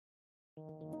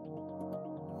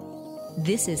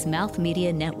This is Mouth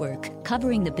Media Network,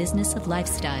 covering the business of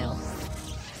lifestyle.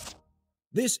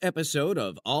 This episode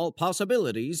of All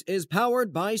Possibilities is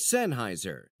powered by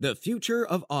Sennheiser, the future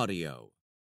of audio.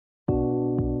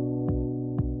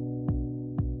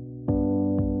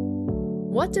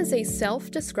 What does a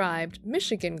self-described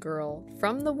Michigan girl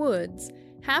from the woods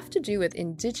have to do with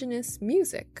indigenous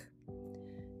music?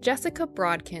 Jessica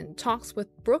Brodkin talks with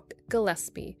Brooke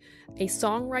Gillespie, a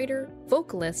songwriter,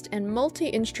 vocalist, and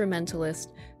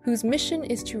multi-instrumentalist whose mission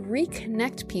is to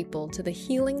reconnect people to the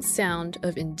healing sound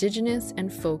of indigenous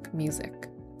and folk music.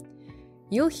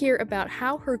 You'll hear about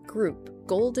how her group,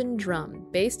 Golden Drum,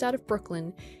 based out of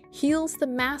Brooklyn, heals the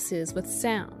masses with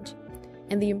sound,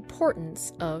 and the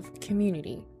importance of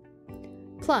community.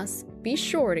 Plus, be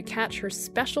sure to catch her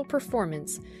special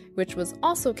performance, which was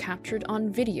also captured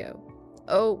on video.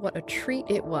 Oh, what a treat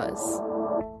it was.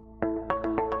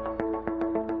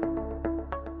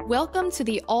 Welcome to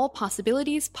the All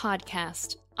Possibilities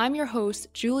podcast. I'm your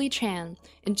host, Julie Chan,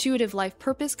 intuitive life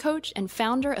purpose coach and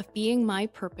founder of Being My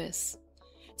Purpose.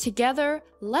 Together,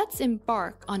 let's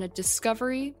embark on a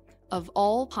discovery of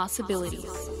all possibilities.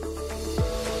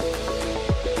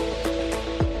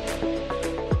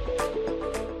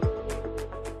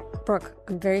 Brooke,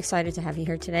 I'm very excited to have you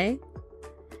here today.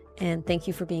 And thank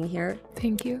you for being here.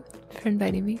 Thank you for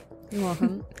inviting me. You're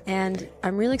welcome. And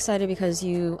I'm really excited because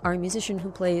you are a musician who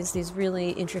plays these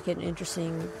really intricate and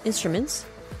interesting instruments.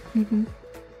 Mm-hmm.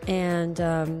 And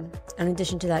in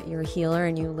addition to that, you're a healer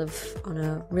and you live in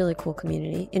a really cool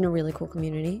community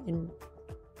in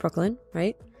Brooklyn,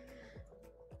 right?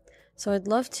 So I'd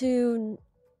love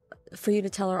for you to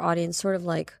tell our audience sort of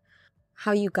like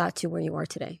how you got to where you are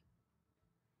today.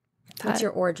 What's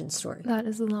your origin story? That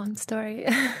is a long story.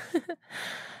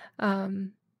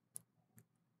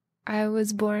 I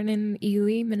was born in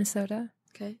Ely, Minnesota.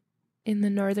 Okay. In the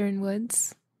northern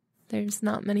woods. There's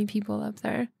not many people up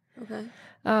there. Okay.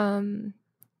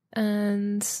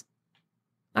 And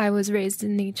I was raised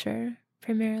in nature,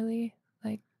 primarily.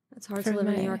 It's hard to live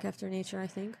in New York after nature, I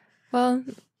think. Well,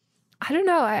 I don't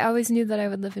know. I always knew that I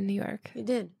would live in New York. You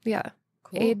did? Yeah.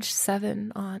 Cool. Age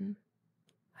 7 on,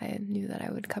 I knew that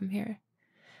I would come here.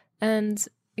 And,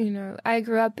 I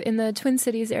grew up in the Twin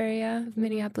Cities area of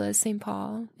Minneapolis, St.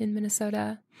 Paul in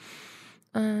Minnesota.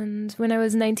 And when I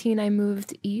was 19, I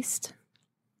moved east.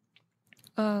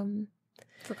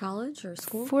 For college or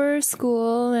school? For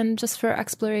school and just for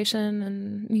exploration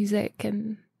and music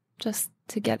and just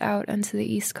to get out onto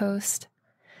the East Coast.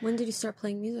 When did you start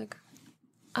playing music?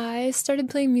 I started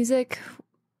playing music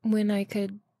when I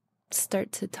could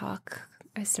start to talk.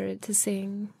 I started to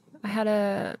sing.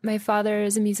 My father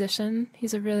is a musician.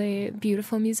 He's a really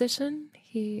beautiful musician.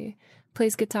 He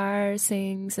plays guitar,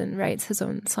 sings, and writes his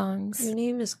own songs. Your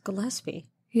name is Gillespie.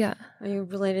 Yeah. Are you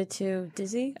related to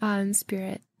Dizzy? In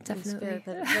spirit, definitely. In spirit,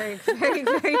 that is very,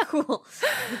 very, very cool.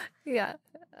 Yeah.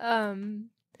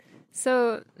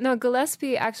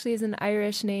 Gillespie actually is an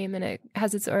Irish name, and it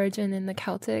has its origin in the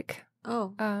Celtic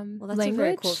well, that's language. A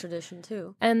very cool tradition,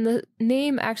 too. And the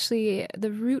name actually,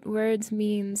 the root words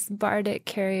means bardic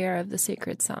carrier of the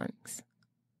sacred songs.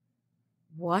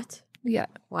 What? Yeah.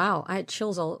 Wow, I had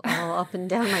chills all up and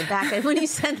down my back when you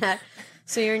said that.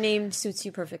 So your name suits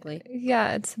you perfectly.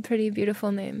 Yeah, it's a pretty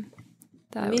beautiful name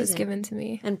that Amazing. was given to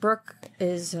me. And Brooke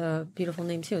is a beautiful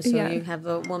name, too. So you have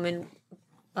a woman...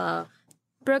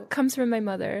 Brooke comes from my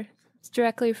mother. It's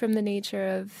directly from the nature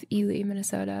of Ely,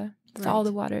 Minnesota. It's all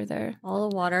the water there. All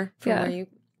the water from where you...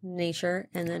 Nature,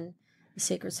 and then the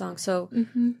sacred song. So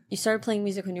you started playing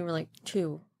music when you were like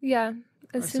 2. Yeah,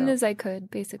 as soon as I could,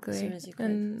 basically. As soon as you could.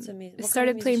 And it's amazing. I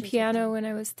started playing piano when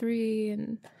I was 3.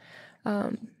 And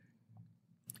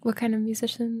what kind of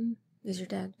musician is your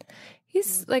dad?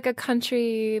 He's like a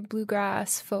country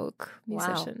bluegrass folk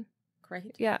musician. Wow.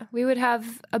 Great. Yeah, we would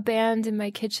have a band in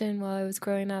my kitchen while I was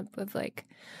growing up with like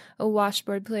a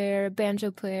washboard player, a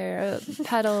banjo player, a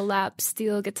pedal lap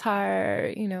steel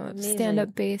guitar,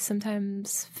 stand-up bass,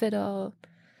 sometimes fiddle,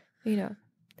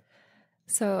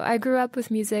 So I grew up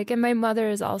with music, and my mother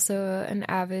is also an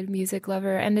avid music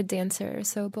lover and a dancer,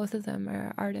 so both of them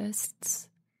are artists.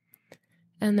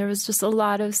 And there was just a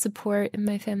lot of support in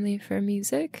my family for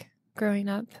music growing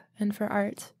up and for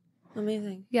art.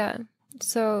 Amazing. Yeah.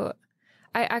 So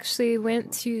I actually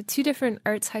went to 2 different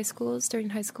arts high schools during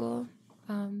high school.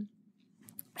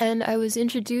 And I was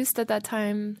introduced at that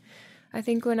time, I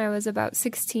think when I was about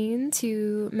 16,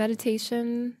 to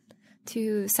meditation,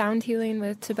 to sound healing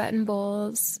with Tibetan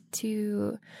bowls,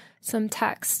 to some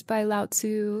text by Lao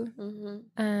Tzu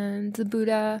and the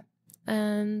Buddha.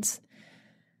 And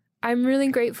I'm really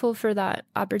grateful for that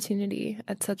opportunity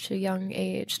at such a young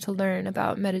age to learn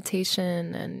about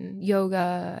meditation and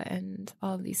yoga and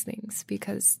all of these things,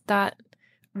 because that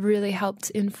really helped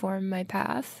inform my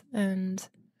path. And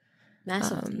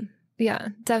Massively. yeah,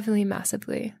 definitely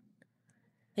massively.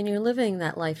 And you're living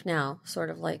that life now, sort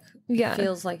of like, Yeah. it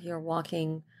feels like you're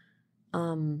walking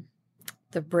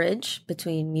the bridge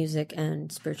between music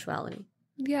and spirituality.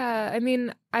 Yeah, I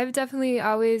mean, I've definitely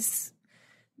always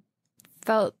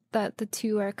felt that the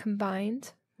two are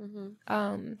combined.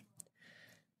 Mm-hmm.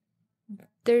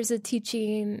 There's a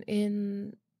teaching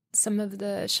in some of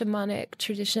the shamanic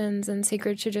traditions and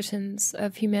sacred traditions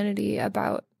of humanity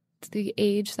about the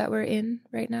age that we're in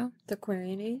right now. The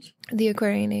Aquarian age? The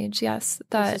Aquarian age, yes.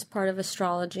 This is part of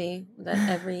astrology, that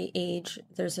every age,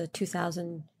 there's a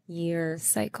 2,000-year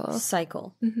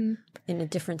cycle Mm-hmm. in a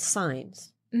different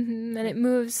signs. Mm-hmm. And it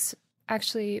moves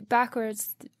actually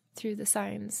backwards through the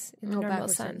signs in the normal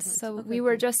backwards sense. sometimes. So Okay, we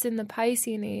were cool. just in the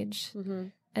Piscean age, Mm-hmm.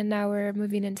 and now we're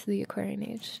moving into the Aquarian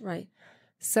age. Right.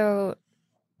 So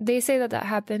they say that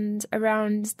happened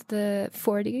around the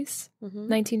 40s,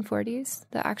 Mm-hmm. 1940s,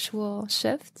 the actual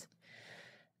shift.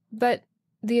 But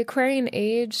the Aquarian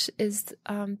age is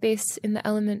based in the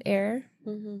element air.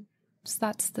 Mm-hmm. So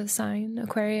that's the sign.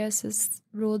 Aquarius is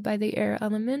ruled by the air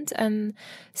element, and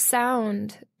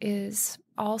sound is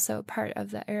also part of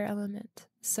the air element.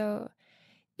 So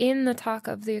in the talk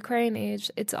of the Aquarian age,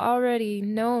 it's already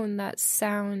known that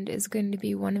sound is going to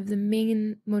be one of the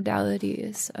main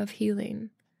modalities of healing,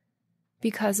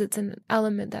 because it's an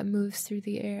element that moves through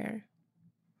the air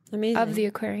Amazing. of the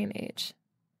Aquarian age.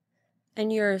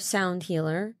 And you're a sound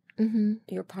healer. Mm-hmm.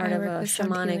 You're part I of work a with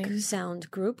sound shamanic healing.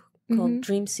 sound group called Mhm.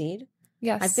 Dream Seed.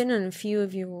 Yes. I've been in a few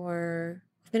of your...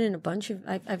 I've been in a bunch of...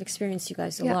 I've experienced you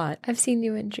guys a lot. I've seen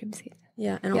you in Dreamseed.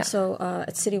 Yeah, and Yeah. also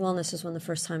at City Wellness is one of the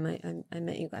first time I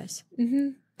met you guys. Mm-hmm.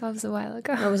 That was a while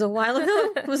ago. That was a while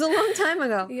ago. It was a long time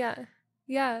ago.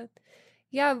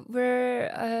 Yeah, we're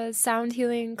a sound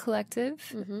healing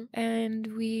collective, Mm-hmm. and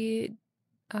we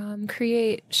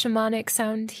create shamanic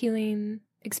sound healing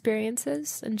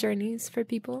experiences and journeys for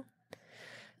people.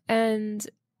 And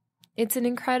it's an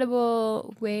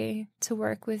incredible way to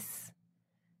work with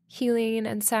healing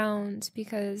and sound,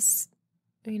 because,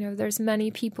 you know, there's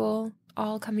many people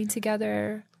all coming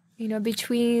together. You know,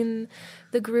 between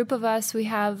the group of us, we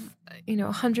have, you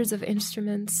know, hundreds of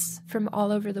instruments from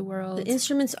all over the world. The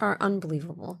instruments are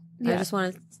unbelievable. I Yeah. just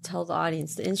want to tell the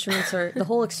audience, the instruments are... The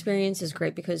whole experience is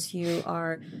great because you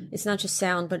are... It's not just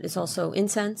sound, but it's also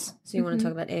incense. So you want to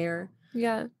talk about air.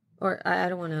 Yeah. Or I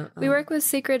don't want to... We work with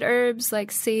sacred herbs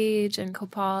like sage and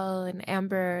copal and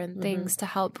amber and things to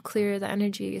help clear the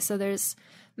energy. So there's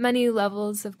many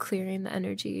levels of clearing the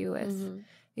energy with,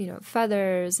 you know,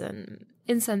 feathers and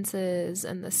incenses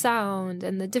and the sound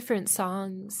and the different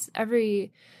songs.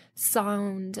 Every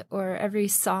sound or every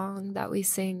song that we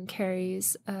sing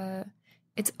carries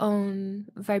its own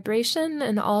vibration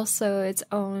and also its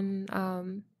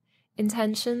own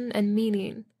intention and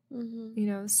meaning. You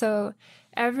know, so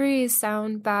every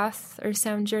sound bath or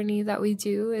sound journey that we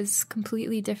do is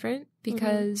completely different,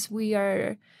 because we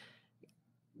are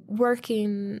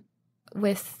working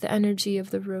with the energy of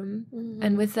the room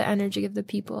and with the energy of the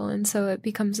people, and so it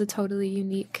becomes a totally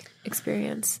unique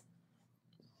experience.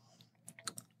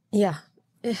 Yeah.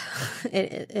 It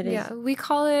is. Yeah, we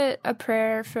call it a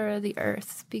prayer for the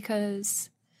earth, because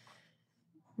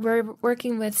we're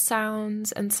working with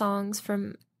sounds and songs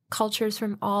from cultures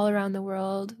from all around the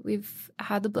world. We've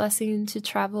had the blessing to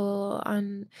travel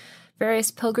on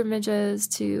various pilgrimages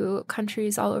to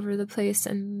countries all over the place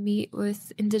and meet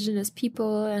with indigenous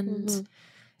people, and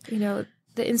you know,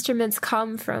 the instruments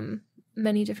come from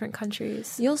many different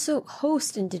countries. You also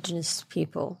host indigenous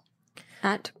people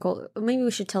at Gold. Maybe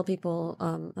we should tell people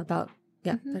about...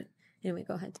 Yeah, but anyway,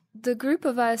 go ahead. The group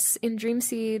of us in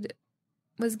Dreamseed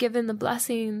was given the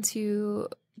blessing to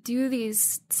do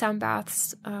these sound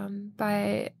baths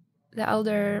by the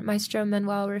elder Maestro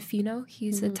Manuel Rufino.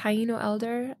 He's a Taino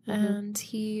elder, and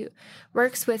he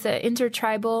works with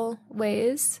intertribal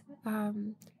ways.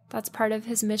 That's part of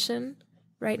his mission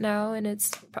right now, and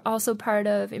it's also part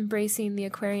of embracing the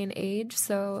Aquarian age.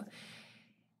 So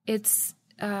it's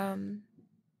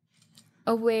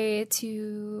a way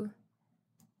to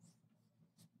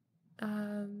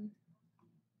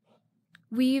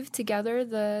weave together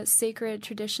the sacred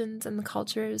traditions and the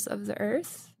cultures of the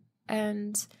earth.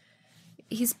 And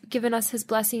he's given us his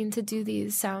blessing to do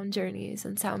these sound journeys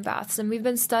and sound baths. And we've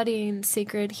been studying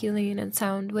sacred healing and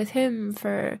sound with him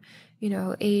for,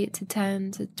 8 to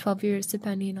 10 to 12 years,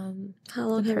 depending on How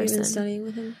long the have you been person. studying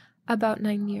with him? About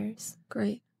 9 years.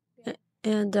 Great.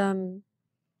 And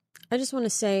I just want to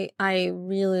say I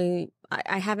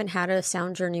haven't had a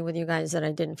sound journey with you guys that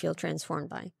I didn't feel transformed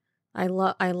by. I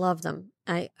love them.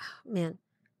 Man,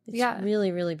 it's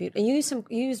really, really beautiful. And you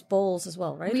use bowls as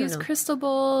well, right? We use crystal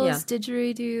bowls,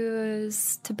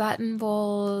 didgeridoos, Tibetan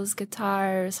bowls,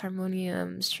 guitars,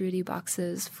 harmoniums, shruti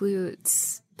boxes,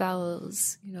 flutes,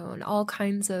 bells, and all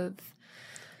kinds of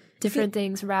different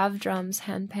things, rav drums,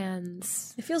 hand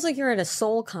pans. It feels like you're at a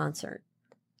soul concert.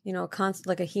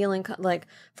 Like a healing, like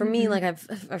for me, like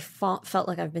I've felt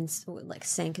like I've been like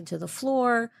sank into the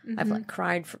floor. I've like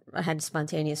cried. I had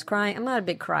spontaneous crying. I'm not a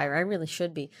big crier. I really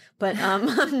should be, but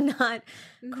I'm not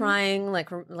crying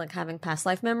like having past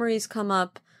life memories come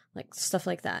up, like stuff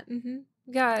like that.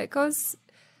 Yeah, it goes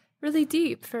really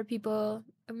deep for people.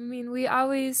 I mean, we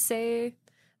always say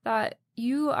that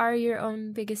you are your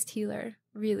own biggest healer,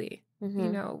 really.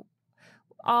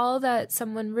 All that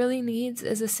someone really needs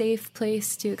is a safe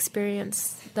place to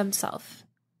experience themselves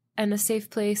and a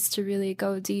safe place to really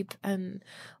go deep and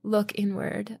look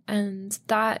inward. And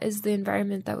that is the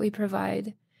environment that we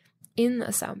provide in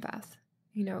a sound bath.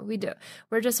 We do.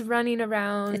 We're just running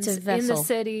around in the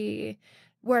city,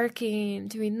 working,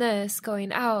 doing this,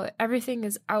 going out. Everything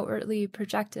is outwardly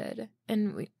projected.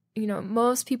 And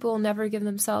most people never give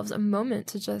themselves a moment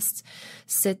to just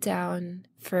sit down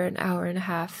for an hour and a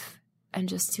half and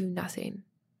just do nothing.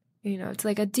 It's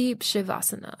like a deep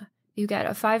shavasana. You get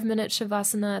a 5-minute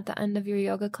shavasana at the end of your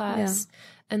yoga class. Yeah.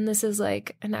 And this is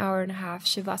like an hour and a half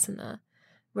shavasana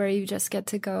where you just get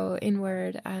to go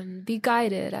inward and be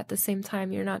guided at the same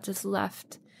time. You're not just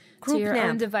left to your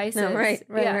own devices. No, right.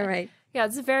 Yeah,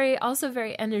 it's also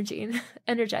very energizing.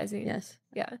 Yes.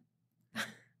 Yeah.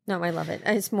 No, I love it.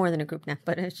 It's more than a group nap,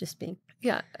 but it's just being.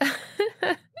 Yeah.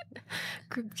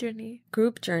 Group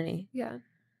journey. Yeah.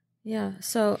 Yeah.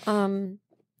 So,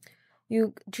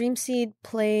 you Dreamseed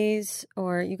plays,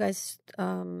 or you guys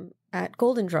at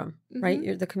Golden Drum, right?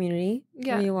 You're the community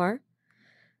where you are.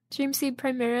 Dreamseed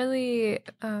primarily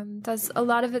does a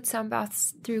lot of its sound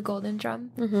baths through Golden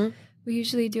Drum. We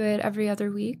usually do it every other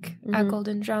week at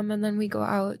Golden Drum, and then we go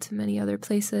out to many other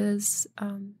places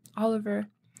all over.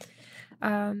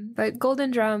 But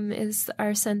Golden Drum is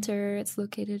our center. It's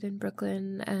located in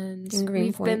Brooklyn, and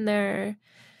we've been there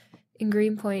in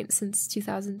Greenpoint since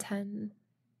 2010.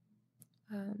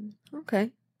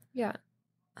 Okay. Yeah.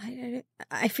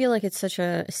 I feel like it's such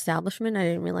a establishment. I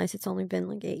didn't realize it's only been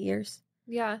like 8 years.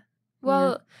 Yeah.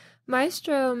 Well,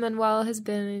 Maestro Manuel has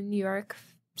been in New York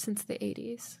since the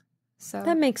 80s. So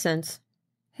that makes sense.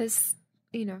 His,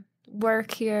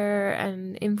 work here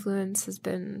and influence has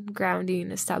been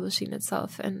grounding, establishing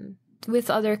itself, and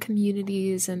with other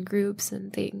communities and groups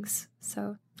and things.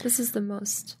 So this is the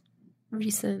most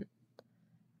recent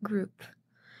group.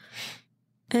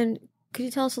 And could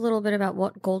you tell us a little bit about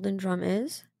what Golden Drum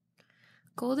is?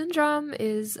 Golden Drum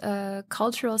is a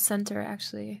cultural center,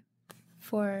 actually,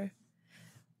 for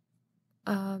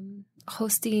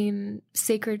hosting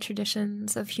sacred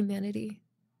traditions of humanity.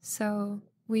 So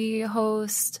we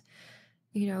host,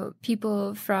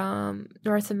 people from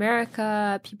North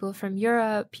America, people from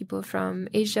Europe, people from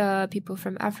Asia, people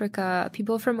from Africa,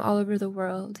 people from all over the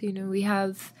world. We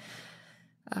have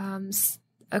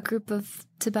a group of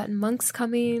Tibetan monks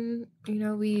coming.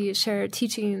 We share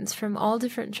teachings from all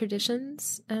different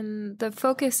traditions. And the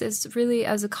focus is really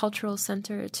as a cultural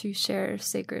center to share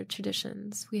sacred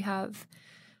traditions. We have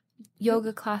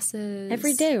yoga classes.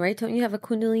 Every day, right? Don't you have a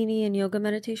Kundalini and yoga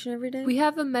meditation every day? We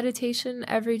have a meditation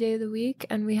every day of the week,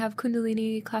 and we have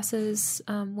Kundalini classes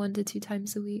 1 to 2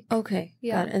 times a week. Okay.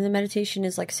 Yeah. And the meditation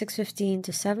is like 6:15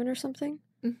 to 7 or something?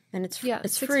 And it's free, right?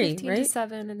 6:15 to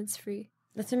 7, and it's free.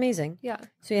 That's amazing. Yeah.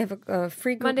 So you have a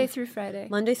free group Monday through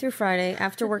Friday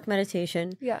after work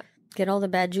meditation. Yeah. Get all the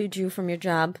bad juju from your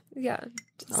job. Yeah.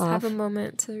 Just have a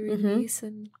moment to release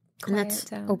and quiet and that's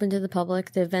down. Open to the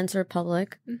public. The events are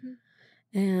public.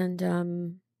 And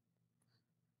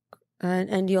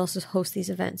you also host these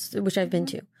events, which I've been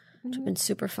to, which have been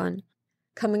super fun.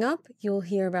 Coming up, you'll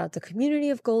hear about the community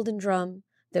of Golden Drum,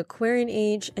 the Aquarian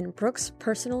Age, and Brooke's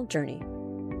personal journey.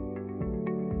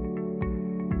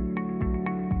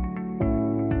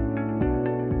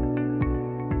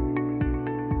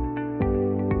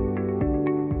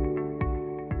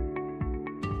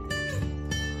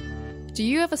 Do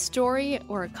you have a story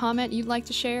or a comment you'd like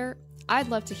to share? I'd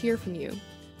love to hear from you.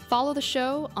 Follow the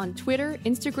show on Twitter,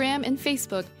 Instagram, and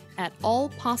Facebook at All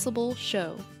Possible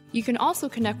Show. You can also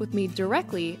connect with me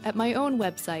directly at my own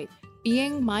website,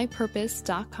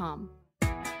 beingmypurpose.com.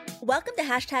 Welcome to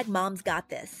Hashtag Moms Got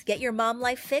This. Get your mom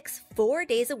life fix 4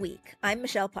 days a week. I'm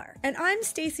Michelle Parr. And I'm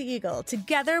Stacey Eagle.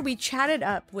 Together, we chatted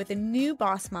up with a new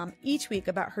boss mom each week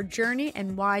about her journey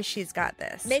and why she's got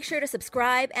this. Make sure to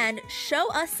subscribe and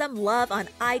show us some love on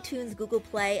iTunes, Google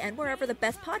Play, and wherever the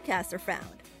best podcasts are found.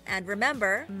 And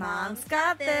remember, Mom's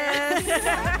got this.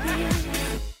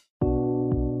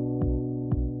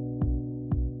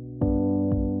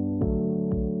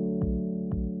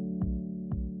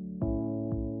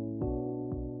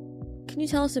 Can you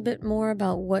tell us a bit more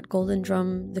about what Golden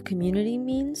Drum, the community,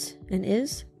 means and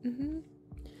is? Mm-hmm.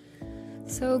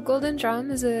 So Golden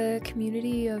Drum is a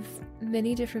community of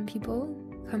many different people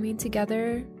coming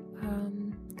together.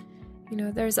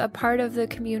 There's a part of the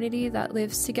community that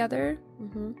lives together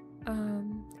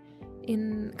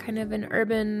in kind of an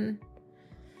urban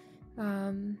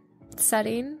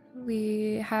setting.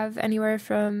 We have anywhere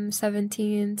from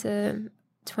 17 to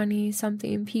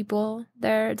 20-something people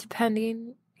there,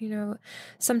 depending.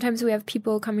 Sometimes we have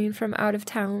people coming from out of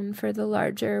town for the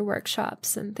larger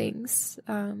workshops and things.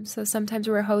 So sometimes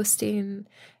we're hosting,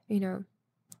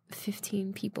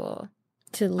 15 people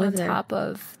to live on there. top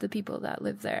of the people that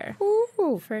live there. Ooh.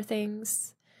 For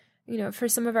things. For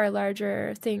some of our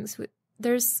larger things,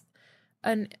 there's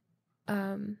a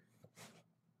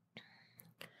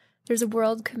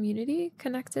world community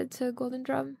connected to Golden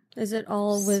Drum. Is it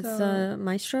all with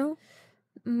Maestro?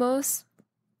 Most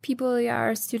people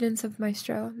are students of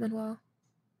Maestro Manuel.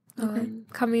 Okay.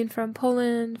 Coming from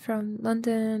Poland, from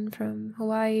London, from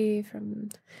Hawaii, from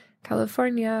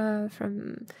California,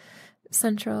 from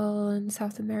Central and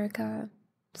South America.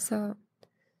 So.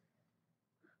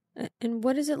 And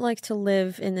what is it like to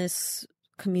live in this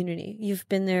community? You've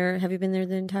been there. Have you been there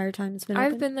the entire time it's been I've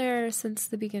open? been there since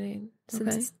the beginning,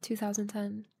 since Okay.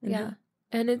 2010. Mhm. Yeah.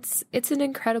 And it's an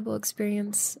incredible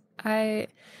experience.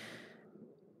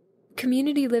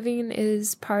 Community living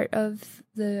is part of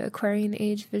the Aquarian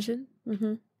Age vision.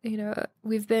 Mm-hmm.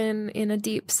 We've been in a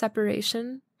deep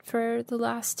separation for the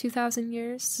last 2,000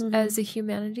 years Mhm. as a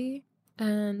humanity.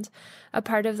 And a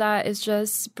part of that is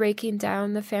just breaking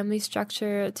down the family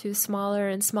structure to smaller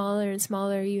and smaller and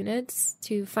smaller units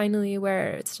to finally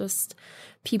where it's just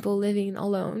people living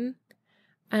alone.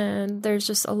 And there's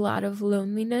just a lot of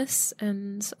loneliness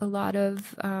and a lot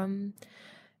of,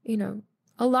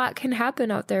 a lot can happen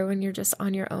out there when you're just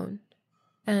on your own.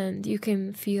 And you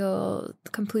can feel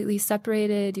completely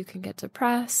separated. You can get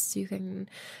depressed. You can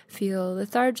feel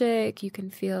lethargic. You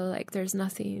can feel like there's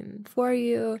nothing for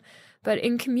you. But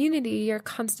in community, you're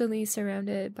constantly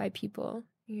surrounded by people.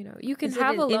 You can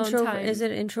have alone time. Is it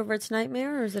an introvert's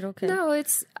nightmare or is it okay? No,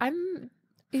 I'm,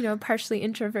 partially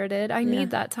introverted. I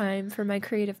need that time for my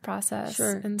creative process.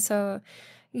 Sure. And so,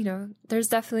 there's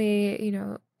definitely,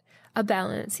 a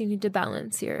balance. You need to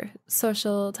balance your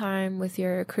social time with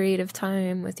your creative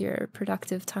time, with your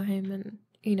productive time. And,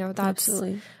 that's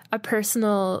Absolutely. a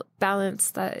personal balance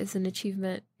that is an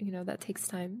achievement, that takes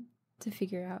time to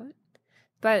figure out.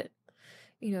 But,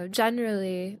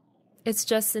 generally, it's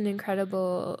just an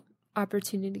incredible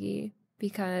opportunity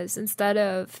because instead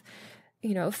of,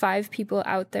 5 people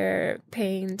out there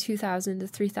paying $2,000 to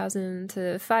 $3,000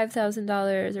 to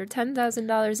 $5,000 or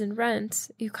 $10,000 in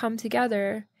rent, you come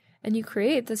together and you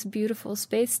create this beautiful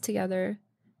space together,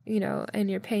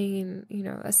 and you're paying,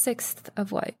 a sixth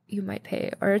of what you might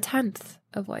pay or a 10th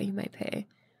of what you might pay,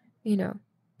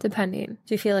 depending.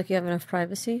 Do you feel like you have enough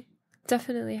privacy?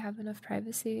 Definitely have enough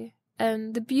privacy.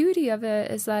 And the beauty of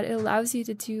it is that it allows you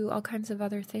to do all kinds of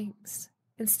other things.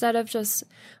 Instead of just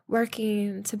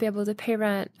working to be able to pay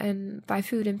rent and buy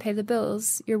food and pay the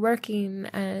bills, you're working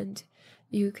and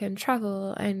you can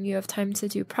travel and you have time to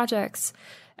do projects.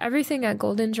 Everything at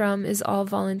Golden Drum is all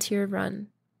volunteer run.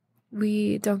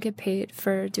 We don't get paid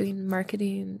for doing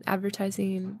marketing,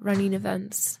 advertising, running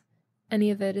events,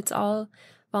 any of it. It's all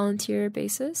volunteer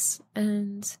basis.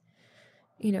 And,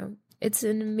 it's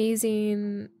an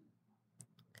amazing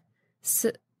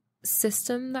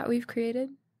system that we've created,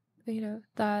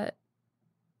 that,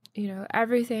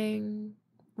 everything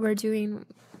we're doing,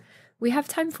 we have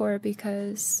time for it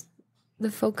because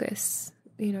the focus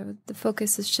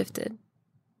is shifted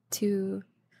to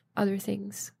other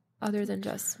things other than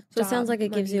just So it sounds like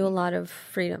it gives you a money. lot of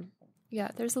freedom. Yeah,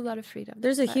 there's a lot of freedom.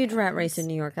 There's a that huge rat happens. race in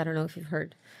New York. I don't know if you've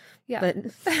heard. Yeah. But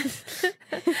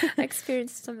I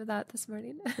experienced some of that this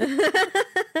morning.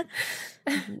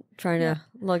 trying to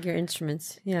lug your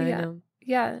instruments. Yeah, I know.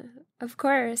 Yeah, of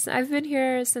course. I've been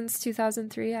here since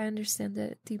 2003. I understand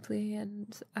it deeply.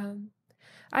 And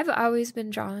I've always been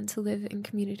drawn to live in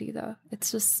community, though.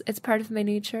 It's part of my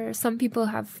nature. Some people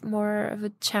have more of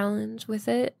a challenge with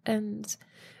it. And,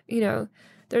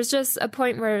 there's just a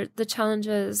point where the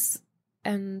challenges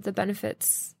and the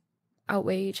benefits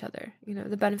outweigh each other. You know,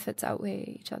 the benefits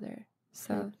outweigh each other.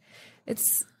 So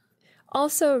it's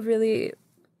also really,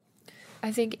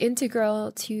 I think,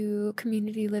 integral to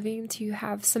community living to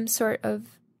have some sort of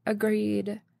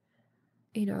agreed,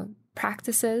 you know,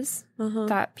 practices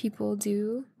that people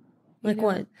do. Like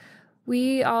what?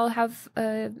 We all have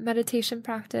a meditation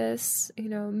practice, you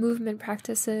know, movement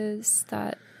practices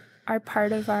that are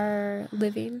part of our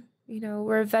living. You know,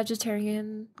 we're a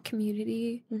vegetarian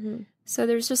community. So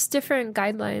there's just different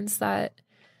guidelines that,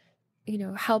 you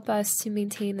know, help us to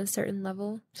maintain a certain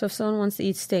level. So if someone wants to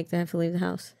eat steak, they have to leave the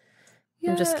house.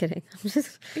 Yeah, I'm just kidding.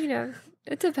 You know,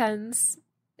 it depends.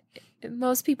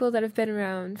 Most people that have been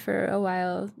around for a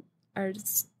while are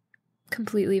just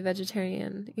completely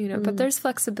vegetarian, you know, but there's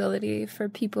flexibility for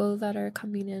people that are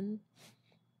coming in.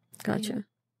 Gotcha.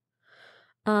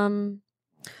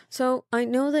 So I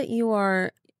know that you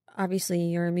are, obviously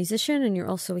you're a musician and you're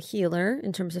also a healer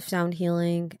in terms of sound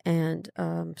healing and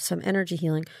some energy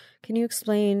healing. Can you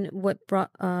explain what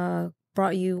brought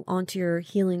you onto your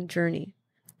healing journey?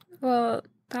 Well,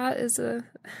 that is a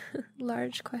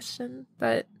large question,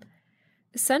 but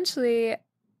essentially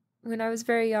when I was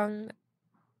very young,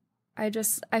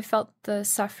 I felt the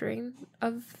suffering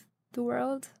of the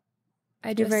world.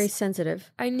 You're very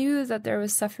sensitive. I knew that there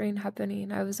was suffering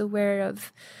happening. I was aware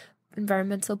of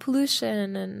environmental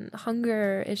pollution and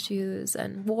hunger issues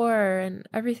and war and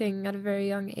everything at a very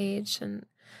young age. And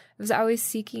I was always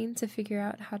seeking to figure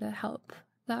out how to help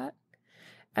that.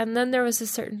 And then there was a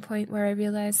certain point where I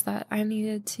realized that I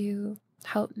needed to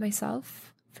help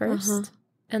myself first.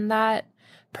 And that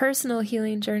personal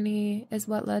healing journey is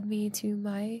what led me to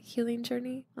my healing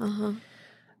journey.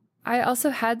 I also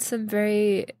had some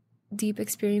very deep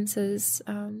experiences.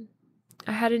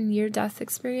 I had a near-death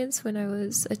experience when I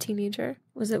was a teenager.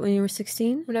 Was it when you were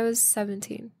 16? When I was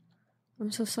 17.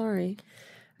 I'm so sorry.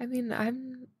 I mean,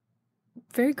 I'm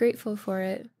very grateful for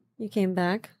it. You came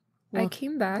back? Well, I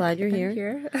came back. Glad you're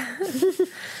here.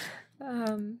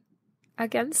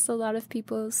 Against a lot of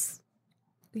people's,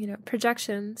 you know,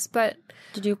 projections, but...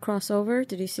 Did you cross over?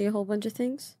 Did you see a whole bunch of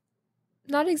things?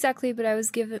 Not exactly, but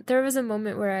there was a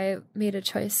moment where I made a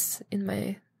choice in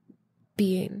my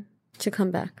being. To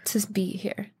come back. To be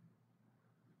here.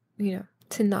 You know,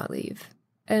 to not leave.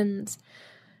 And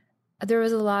there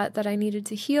was a lot that I needed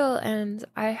to heal, and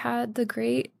I had the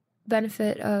great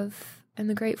benefit of, and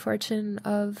the great fortune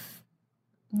of,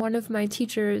 one of my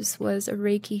teachers was a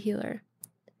Reiki healer.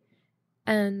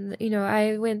 And, you know,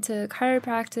 I went to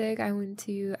chiropractic, I went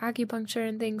to acupuncture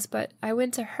and things, but I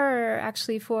went to her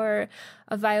actually for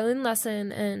a violin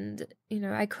lesson, and, you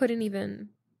know, I couldn't even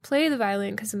play the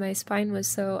violin because my spine was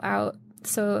so out.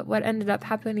 So what ended up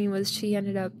happening was she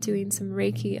ended up doing some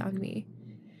Reiki on me,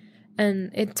 and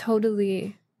it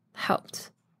totally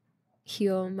helped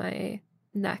heal my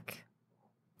neck.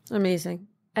 Amazing.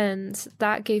 And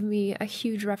that gave me a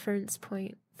huge reference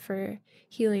point for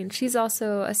healing. She's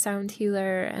also a sound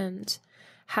healer and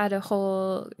had a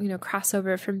whole, you know,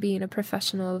 crossover from being a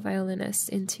professional violinist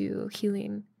into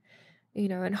healing, you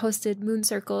know, and hosted moon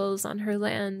circles on her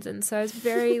land. And so I was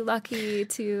very lucky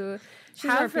to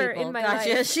have her in my life.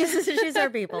 Yeah, she's our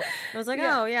people. I was like,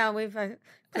 oh yeah, we've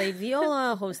played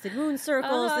viola, hosted moon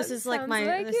circles. This is like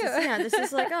this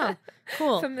is like, oh,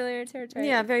 cool. Familiar territory.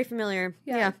 Yeah, very familiar.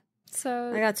 Yeah.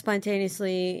 So I got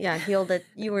spontaneously, healed at,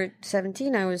 you were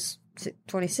 17, I was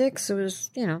 26. It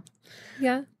was, you know.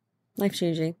 Yeah.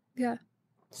 Life-changing. Yeah.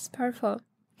 It's powerful.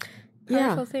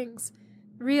 Powerful things.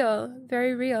 Real.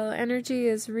 Very real. Energy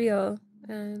is real.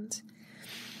 And,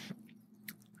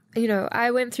 you know,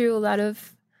 I went through a lot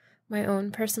of my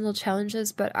own personal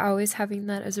challenges, but always having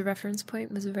that as a reference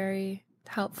point was very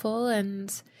helpful.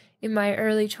 And in my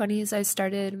early 20s, I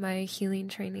started my healing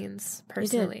trainings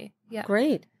personally. Yeah.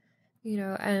 Great. You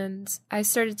know, and I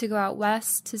started to go out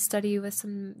west to study with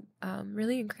some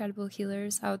really incredible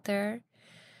healers out there.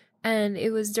 And it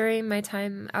was during my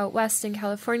time out west in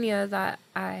California that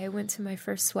I went to my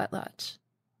first sweat lodge,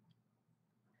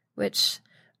 which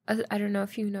I don't know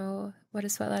if you know what a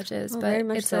sweat lodge is, but very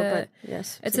much it's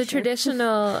yes, it's a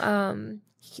traditional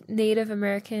Native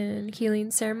American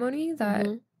healing ceremony that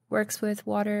works with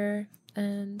water,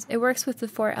 and it works with the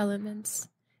 4 elements.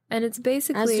 And it's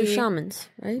basically... As do shamans,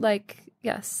 right? Like,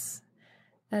 yes,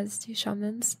 as do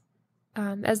shamans.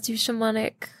 As do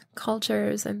shamanic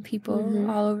cultures and people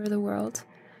all over the world.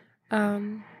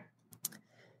 But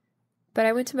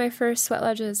I went to my first sweat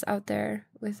lodges out there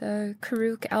with a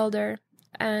Karuk elder,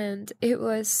 and it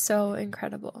was so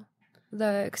incredible,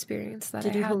 the experience that I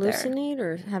had there. Did you hallucinate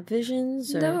or have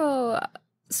visions? Or? No.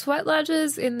 sweat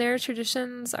lodges in their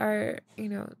traditions are, you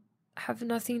know, have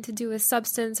nothing to do with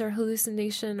substance or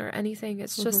hallucination or anything.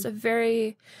 It's just a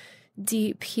very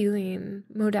deep healing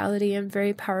modality and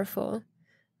very powerful.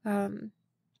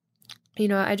 You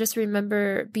know, I just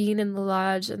remember being in the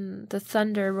lodge and the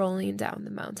thunder rolling down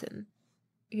the mountain,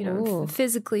 you know,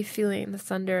 physically feeling the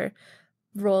thunder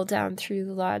roll down through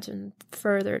the lodge and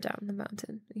further down the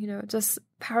mountain, you know, just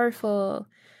powerful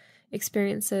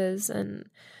experiences. And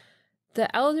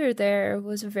the elder there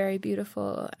was very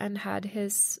beautiful and had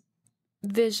his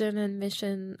vision and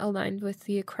mission aligned with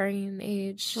the Aquarian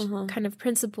age kind of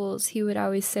principles. He would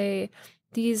always say,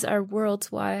 these are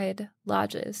worldwide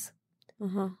lodges.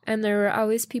 And there were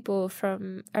always people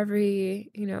from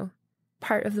every, you know,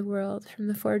 part of the world, from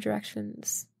the 4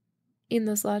 directions in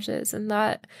those lodges. And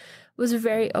that was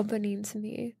very opening to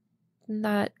me. And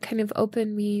that kind of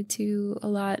opened me to a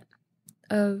lot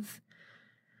of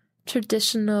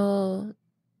traditional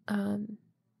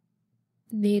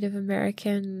Native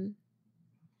American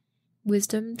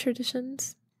wisdom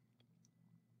traditions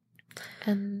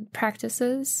and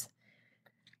practices.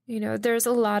 You know, there's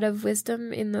a lot of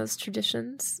wisdom in those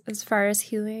traditions as far as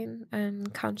healing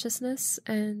and consciousness.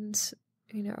 And,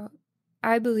 you know,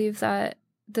 I believe that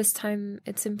this time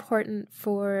it's important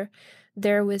for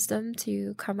their wisdom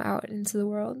to come out into the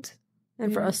world.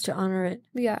 And for us to honor it.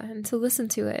 Yeah, and to listen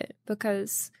to it,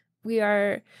 because we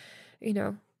are, you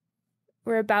know,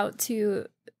 we're about to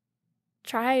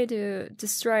try to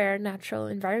destroy our natural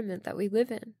environment that we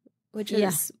live in, which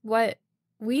is what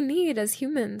we need as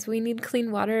humans. We need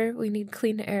clean water. We need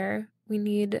clean air. We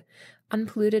need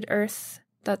unpolluted earth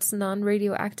that's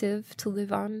non-radioactive to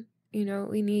live on. You know,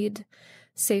 we need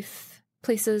safe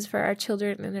places for our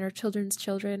children and our children's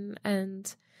children.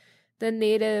 And the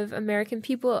Native American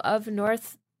people of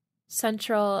North,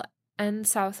 Central, and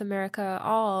South America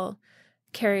all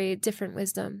carry different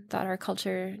wisdom that our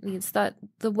culture needs, that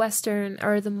the Western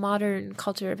or the modern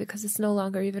culture, because it's no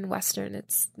longer even Western,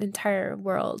 it's the entire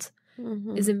world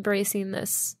is embracing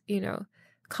this, you know,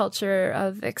 culture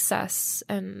of excess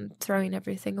and throwing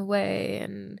everything away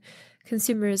and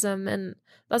consumerism. And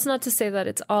that's not to say that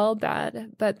it's all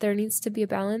bad, but there needs to be a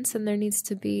balance, and there needs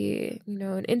to be, you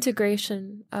know, an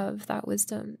integration of that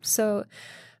wisdom. So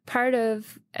part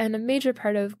of, and a major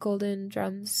part of Golden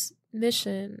Drum's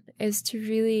mission is to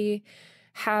really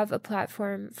have a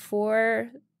platform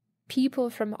for people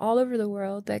from all over the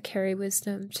world that carry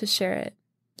wisdom to share it,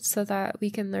 so that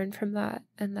we can learn from that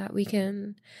and that we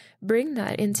can bring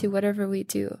that into whatever we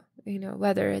do, you know,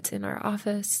 whether it's in our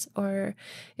office or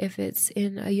if it's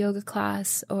in a yoga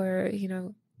class or, you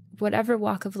know, whatever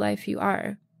walk of life you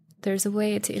are, there's a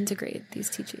way to integrate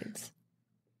these teachings.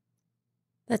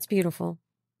 That's beautiful.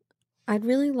 I'd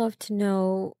really love to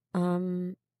know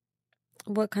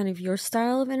what kind of your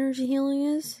style of energy healing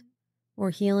is,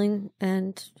 or healing,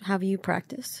 and how you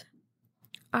practice.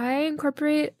 I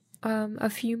incorporate a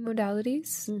few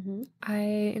modalities. I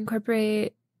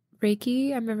incorporate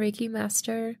Reiki. I'm a Reiki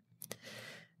master.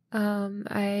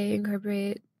 I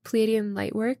incorporate Pleiadian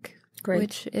light work,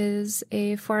 which is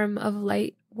a form of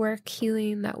light work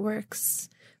healing that works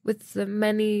with the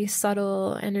many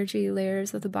subtle energy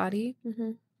layers of the body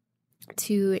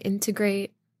to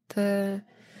integrate the,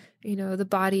 you know, the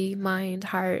body, mind,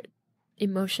 heart,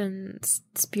 emotions,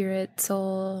 spirit,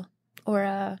 soul,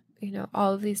 aura, you know,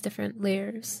 all of these different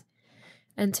layers,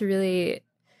 and to really,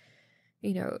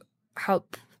 you know,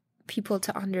 help people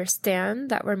to understand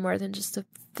that we're more than just a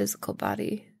physical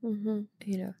body,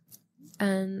 you know.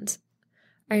 And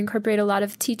I incorporate a lot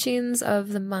of teachings of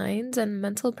the mind and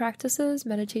mental practices,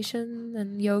 meditation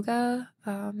and yoga,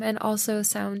 and also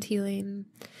sound healing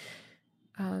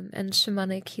and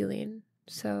shamanic healing.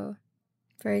 So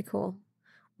very cool.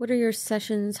 What are your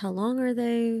sessions? How long are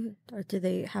they? Or do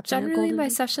they happen? Generally, my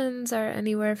sessions are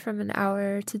anywhere from an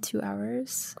hour to 2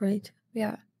 hours. Great.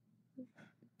 Yeah.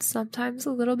 Sometimes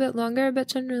a little bit longer, but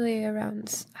generally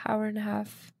around an hour and a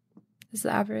half is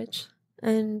the average.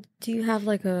 And do you have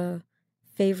like a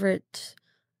favorite,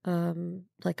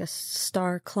 like a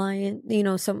star client? You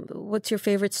know, what's your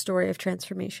favorite story of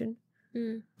transformation?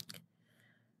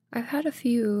 I've had a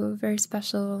few very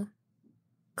special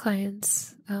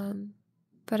clients,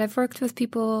 but I've worked with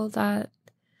people that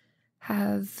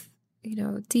have, you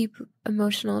know, deep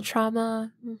emotional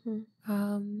trauma.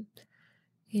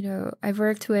 You know, I've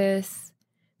worked with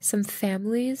some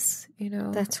families, you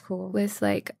know. That's cool. With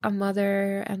like a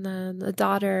mother and then the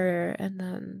daughter and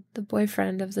then the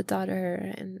boyfriend of the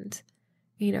daughter, and,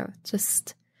 you know,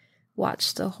 just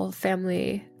watched the whole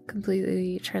family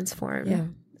completely transform. Yeah.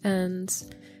 And,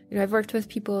 you know, I've worked with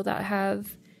people that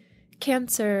have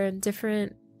cancer and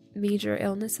different major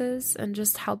illnesses and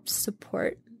just help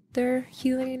support their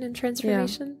healing and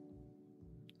transformation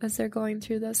as they're going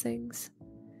through those things.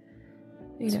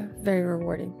 It's very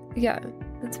rewarding. Yeah,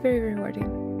 it's very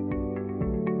rewarding.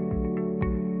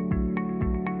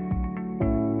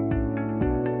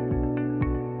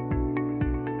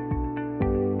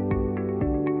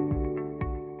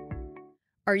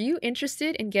 Are you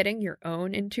interested in getting your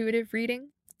own intuitive reading?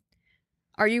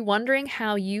 Are you wondering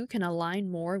how you can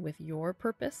align more with your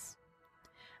purpose?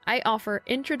 I offer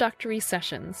introductory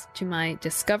sessions to my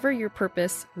Discover Your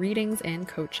Purpose readings and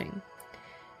coaching.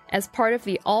 As part of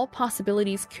the All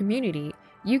Possibilities community,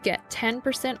 you get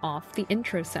 10% off the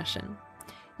intro session.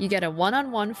 You get a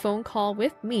one-on-one phone call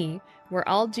with me where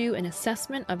I'll do an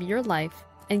assessment of your life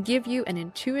and give you an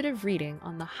intuitive reading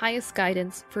on the highest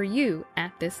guidance for you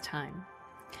at this time.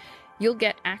 You'll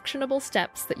get actionable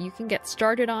steps that you can get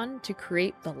started on to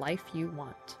create the life you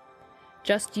want.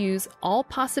 Just use All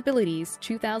Possibilities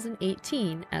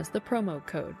 2018 as the promo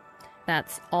code.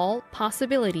 That's All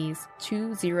Possibilities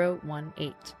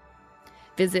 2018.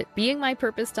 Visit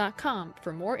beingmypurpose.com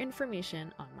for more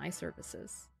information on my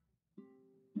services.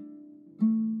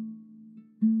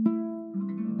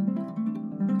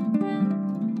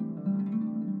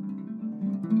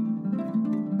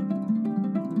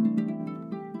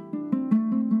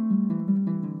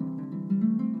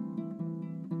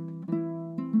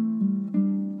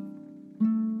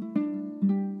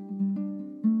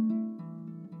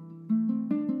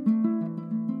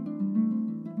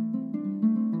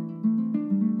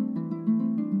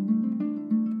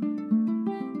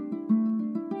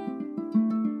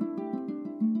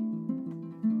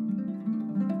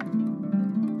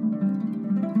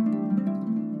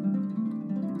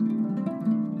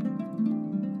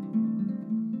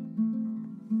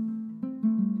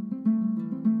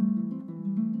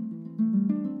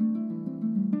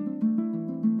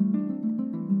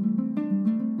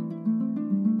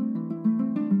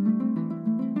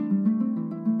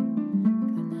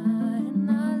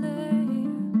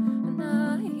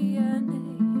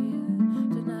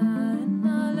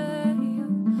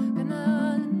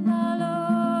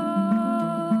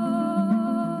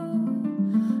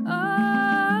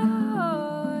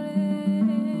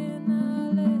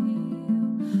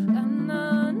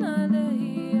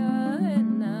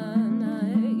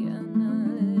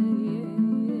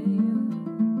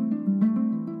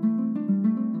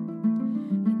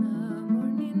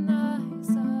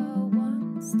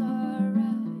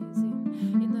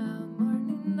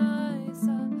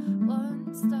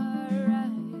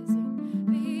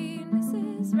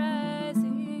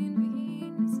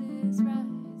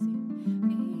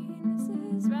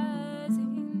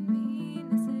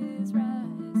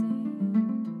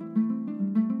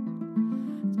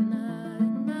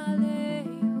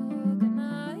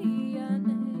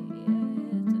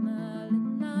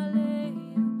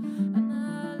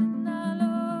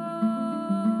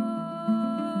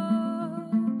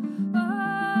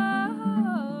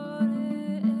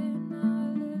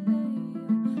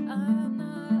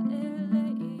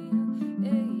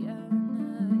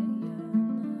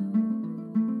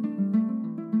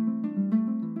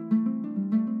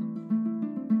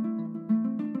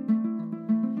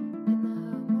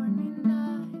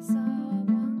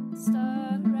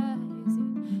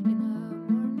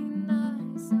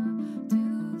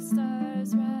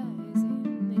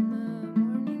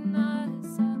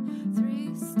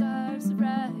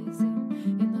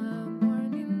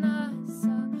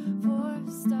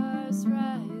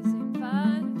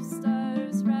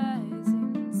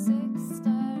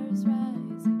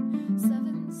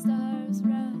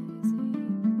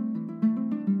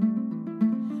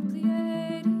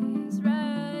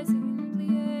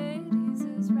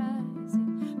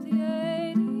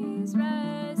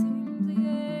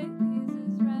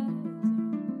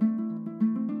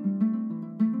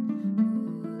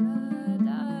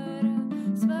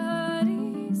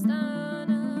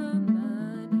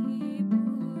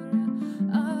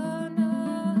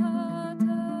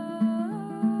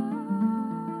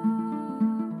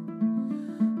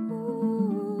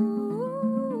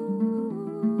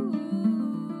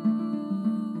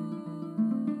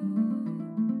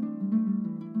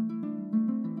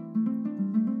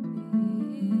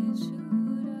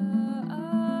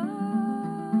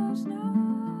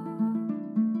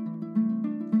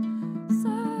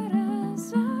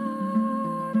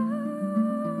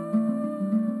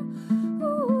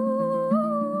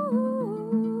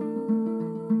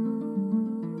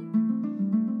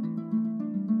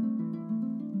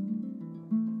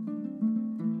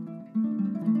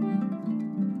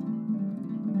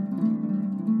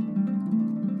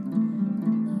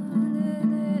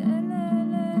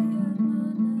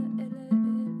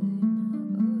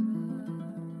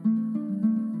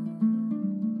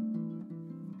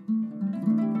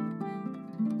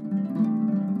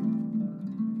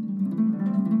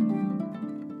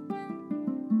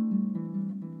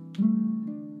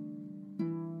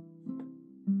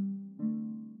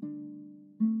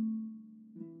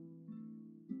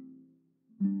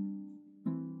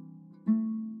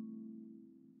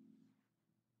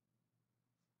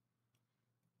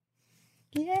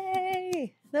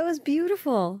 That was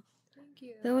beautiful. Thank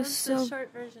you. That was That's so the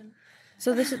short version.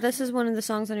 So this is one of the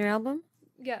songs on your album?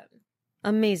 Yeah.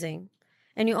 Amazing.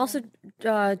 And you also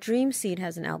Dream Seed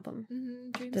has an album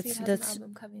Dream That's- Seed has that's- an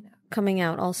album coming out. coming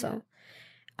out also.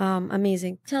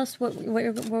 Amazing. Tell us what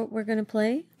we're going to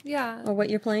play Yeah. or what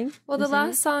you're playing. Well, the I'm sorry.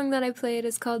 last song that I played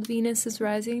is called Venus is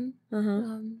Rising.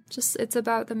 Uh-huh. Just it's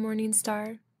about the morning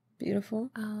star.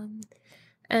 Beautiful.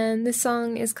 And this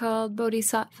song is called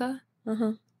Bodhisattva.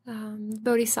 Uh-huh.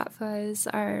 Bodhisattva is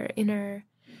our inner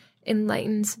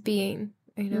enlightened being,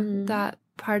 that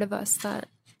part of us that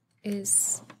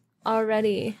is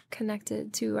already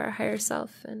connected to our higher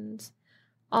self and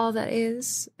all that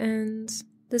is. And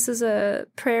this is a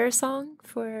prayer song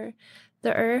for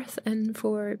the earth and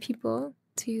for people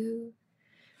to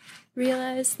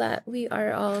realize that we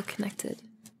are all connected,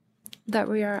 that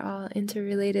we are all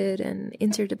interrelated and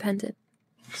interdependent.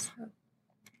 So.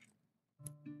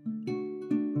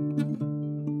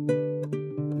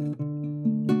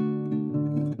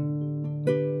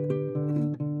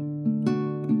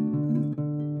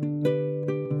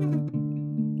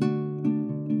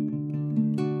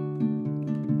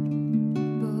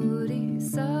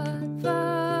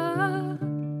 Bodhisattva,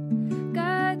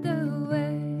 guide the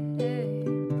way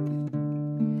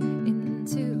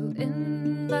into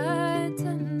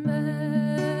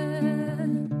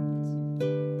enlightenment.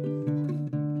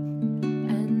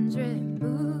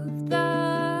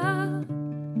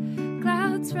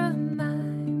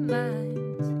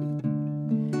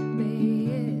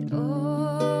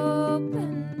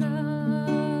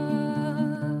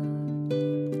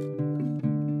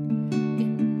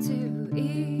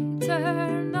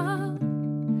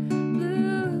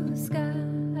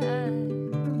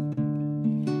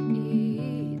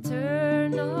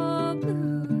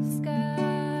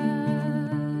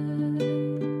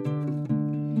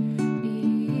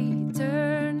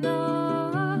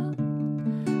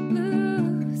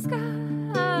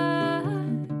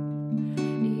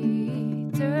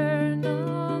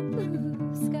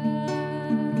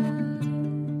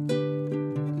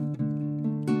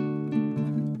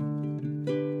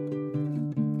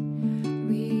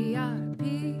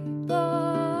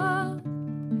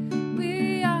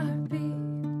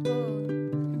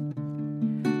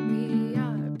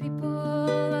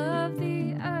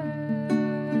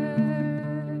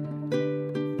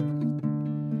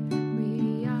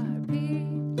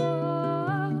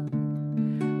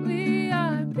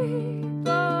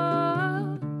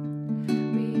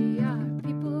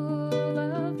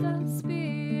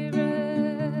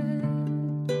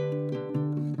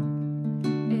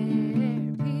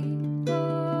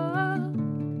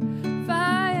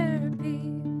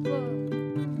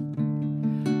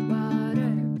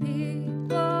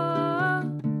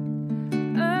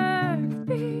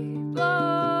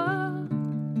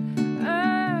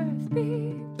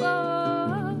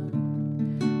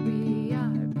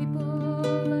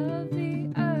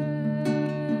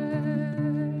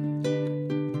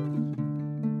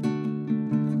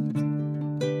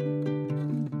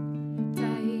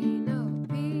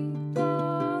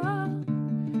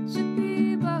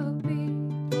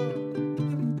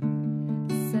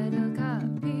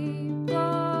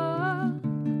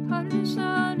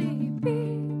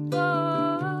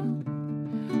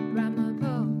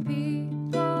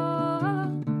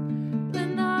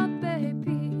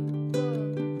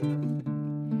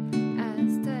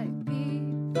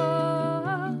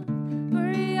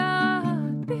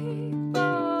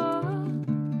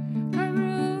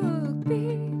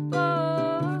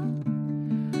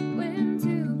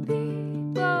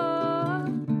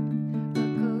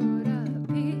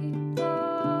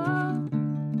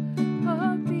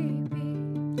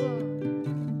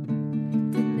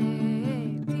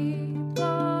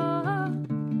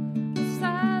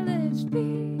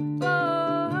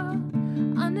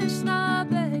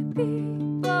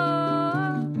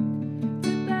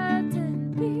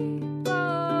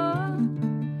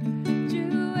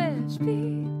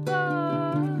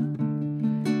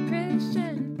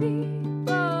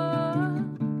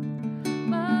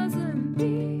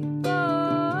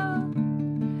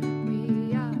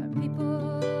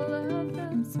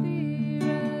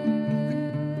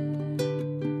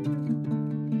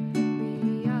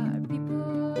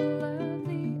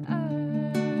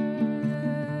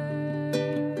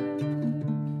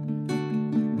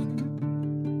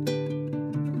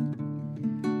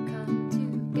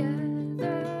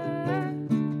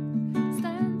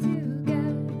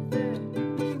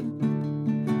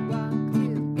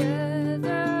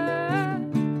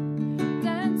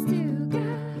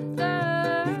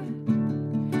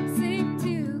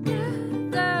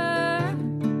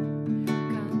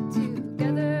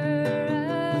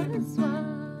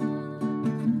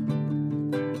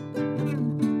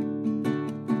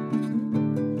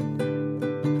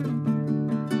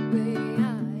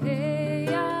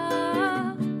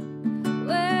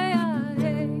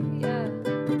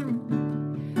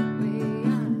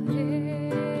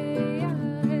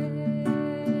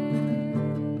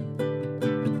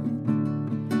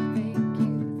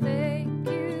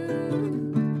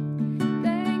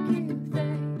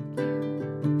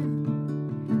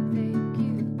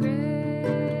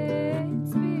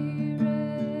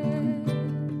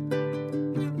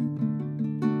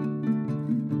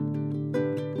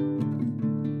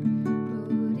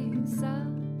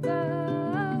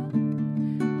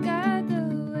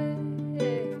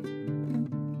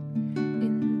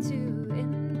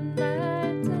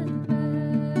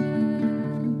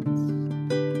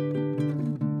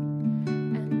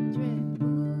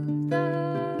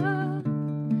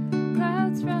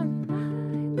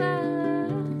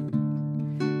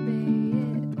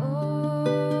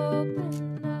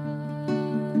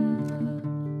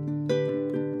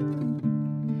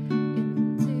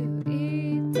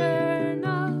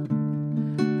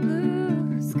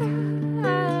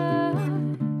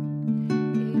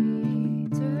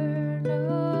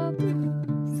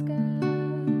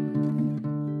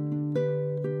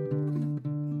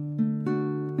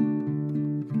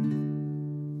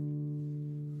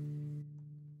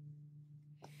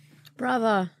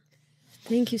 Brava.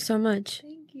 Thank you so much.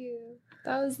 Thank you.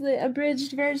 That was the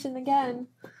abridged version again.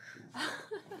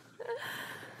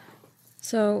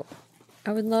 So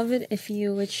I would love it if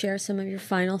you would share some of your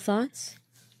final thoughts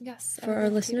Yes. for our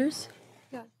listeners.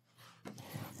 Yeah.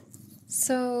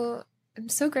 So I'm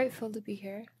so grateful to be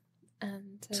here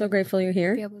and So grateful you're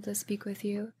here. be able to speak with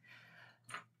you.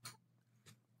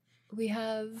 We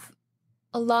have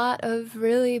a lot of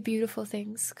really beautiful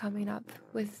things coming up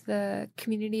with the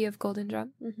community of Golden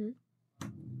Drum. Mm-hmm.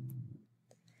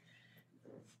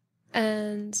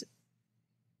 And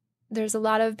there's a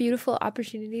lot of beautiful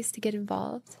opportunities to get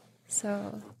involved.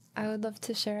 So I would love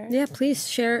to share. Yeah, please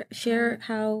share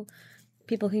how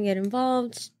people can get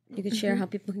involved. You could share how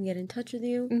people can get in touch with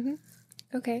you. Mm-hmm.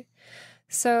 Okay.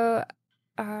 So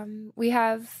we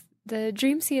have the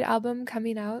Dream Seed album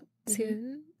coming out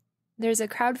soon. There's a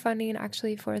crowdfunding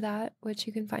actually for that, which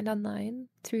you can find online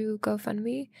through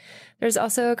GoFundMe. There's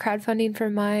also a crowdfunding for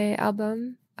my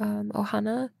album,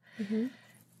 Ohana,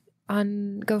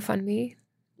 on GoFundMe.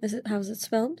 How's it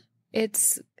spelled?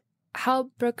 It's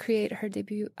how Brooke create her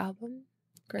debut album.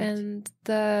 Great. And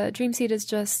the Dream Seed is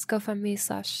just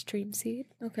GoFundMe/Dreamseed.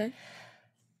 Okay.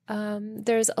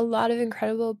 There's a lot of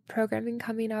incredible programming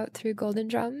coming out through Golden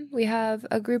Drum. We have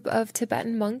a group of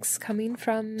Tibetan monks coming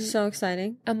from So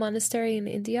exciting. a monastery in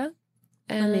India.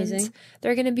 And Amazing.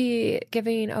 they're going to be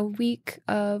giving a week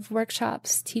of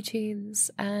workshops, teachings,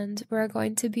 and they are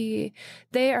going to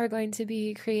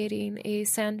be creating a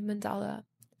sand mandala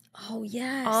Oh,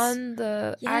 yes. on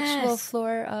the actual Yes.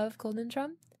 floor of Golden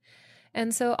Drum.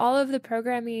 And so all of the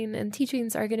programming and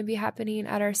teachings are going to be happening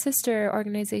at our sister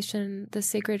organization, the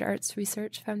Sacred Arts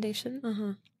Research Foundation,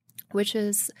 Uh-huh. which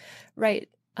is right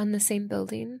on the same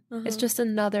building. It's just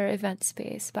another event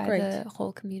space by Great. the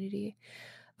whole community.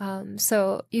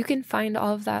 So you can find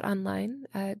all of that online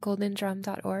at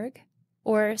goldendrum.org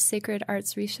or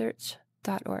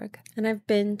sacredartsresearch.org. And I've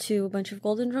been to a bunch of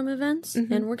Golden Drum events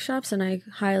and workshops, and I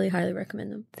highly, highly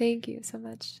recommend them. Thank you so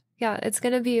much. Yeah, it's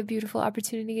going to be a beautiful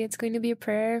opportunity. It's going to be a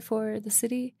prayer for the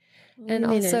city and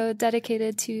mean also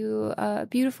dedicated to a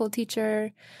beautiful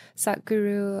teacher,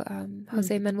 Satguru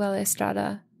Jose Manuel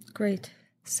Estrada. Great.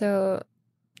 So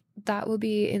that will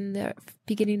be in the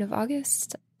beginning of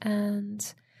August.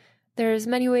 And there's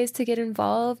many ways to get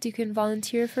involved. You can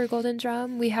volunteer for Golden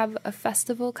Drum. We have a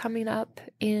festival coming up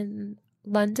in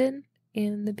London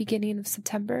in the beginning of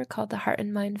September called the Heart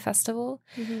and Mind Festival.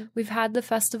 We've had the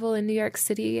festival in New York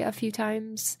City a few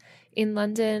times. In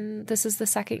London, this is the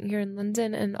second year in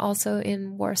London, and also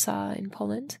in Warsaw in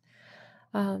Poland.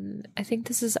 I think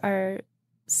this is our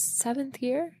 7th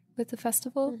year with the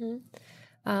festival.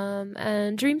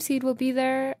 And Dream Seed will be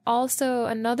there. Also,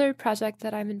 another project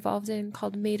that I'm involved in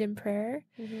called Made in Prayer,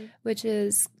 which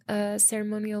is a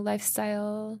ceremonial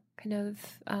lifestyle kind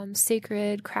of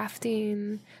sacred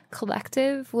crafting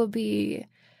collective, will be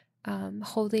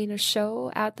holding a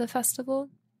show at the festival.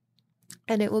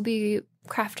 And it will be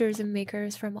crafters and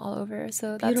makers from all over.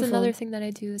 So that's Beautiful. another thing that I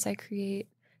do is I create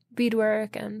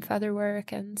beadwork and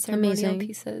featherwork and ceremonial Amazing.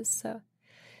 pieces. So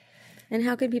And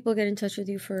how can people get in touch with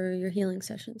you for your healing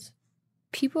sessions?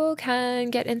 people can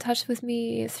get in touch with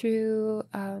me through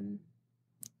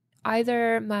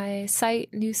either my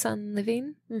site,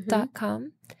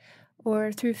 newsunliving.com,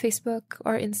 or through Facebook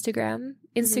or Instagram.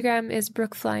 Instagram is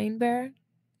Brooke Flying Bear,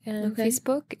 and Okay.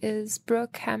 Facebook is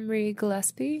Brooke Hamry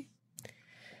Gillespie.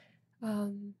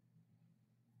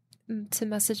 To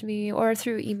message me or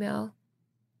through email.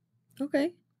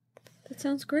 Okay. That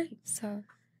sounds great. So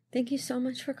Thank you so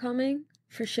much for coming,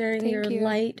 for sharing Thank your you.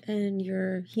 light and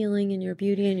your healing and your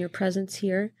beauty and your presence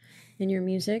here in your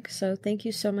music. So thank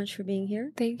you so much for being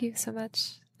here. thank you so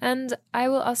much. And I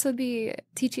will also be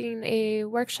teaching a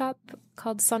workshop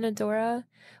called Sonadora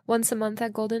once a month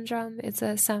at Golden Drum. It's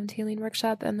a sound healing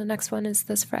workshop, and the next one is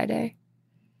this Friday.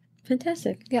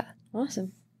 Fantastic. Yeah.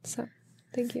 Awesome. So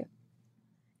thank you.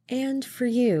 And for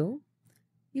you,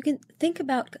 you can think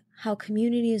about how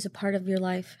community is a part of your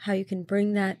life, how you can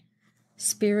bring that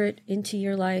spirit into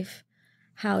your life,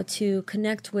 how to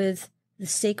connect with the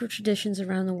sacred traditions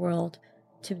around the world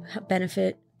to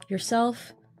benefit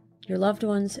yourself, your loved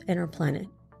ones, and our planet.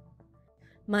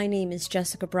 My name is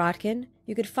Jessica Brodkin.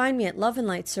 You could find me at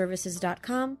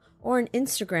loveandlightservices.com or on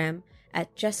Instagram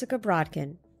at Jessica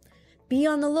Brodkin. Be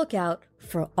on the lookout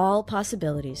for all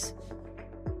possibilities.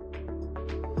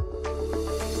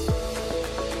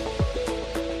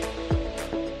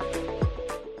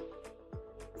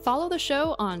 Follow the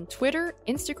show on Twitter,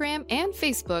 Instagram, and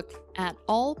Facebook at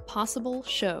All Possible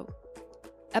Show.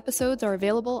 Episodes are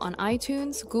available on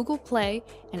iTunes, Google Play,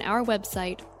 and our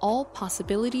website,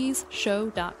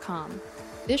 allpossibilitiesshow.com.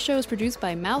 This show is produced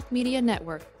by Mouth Media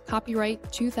Network.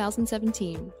 Copyright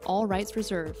 2017. All rights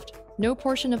reserved. No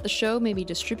portion of the show may be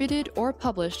distributed or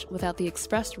published without the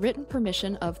express written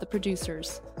permission of the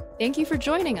producers. Thank you for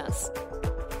joining us.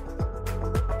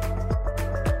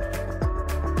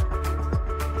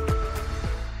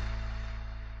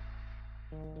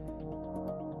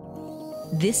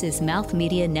 This is Mouth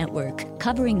Media Network,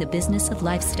 covering the business of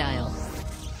lifestyle.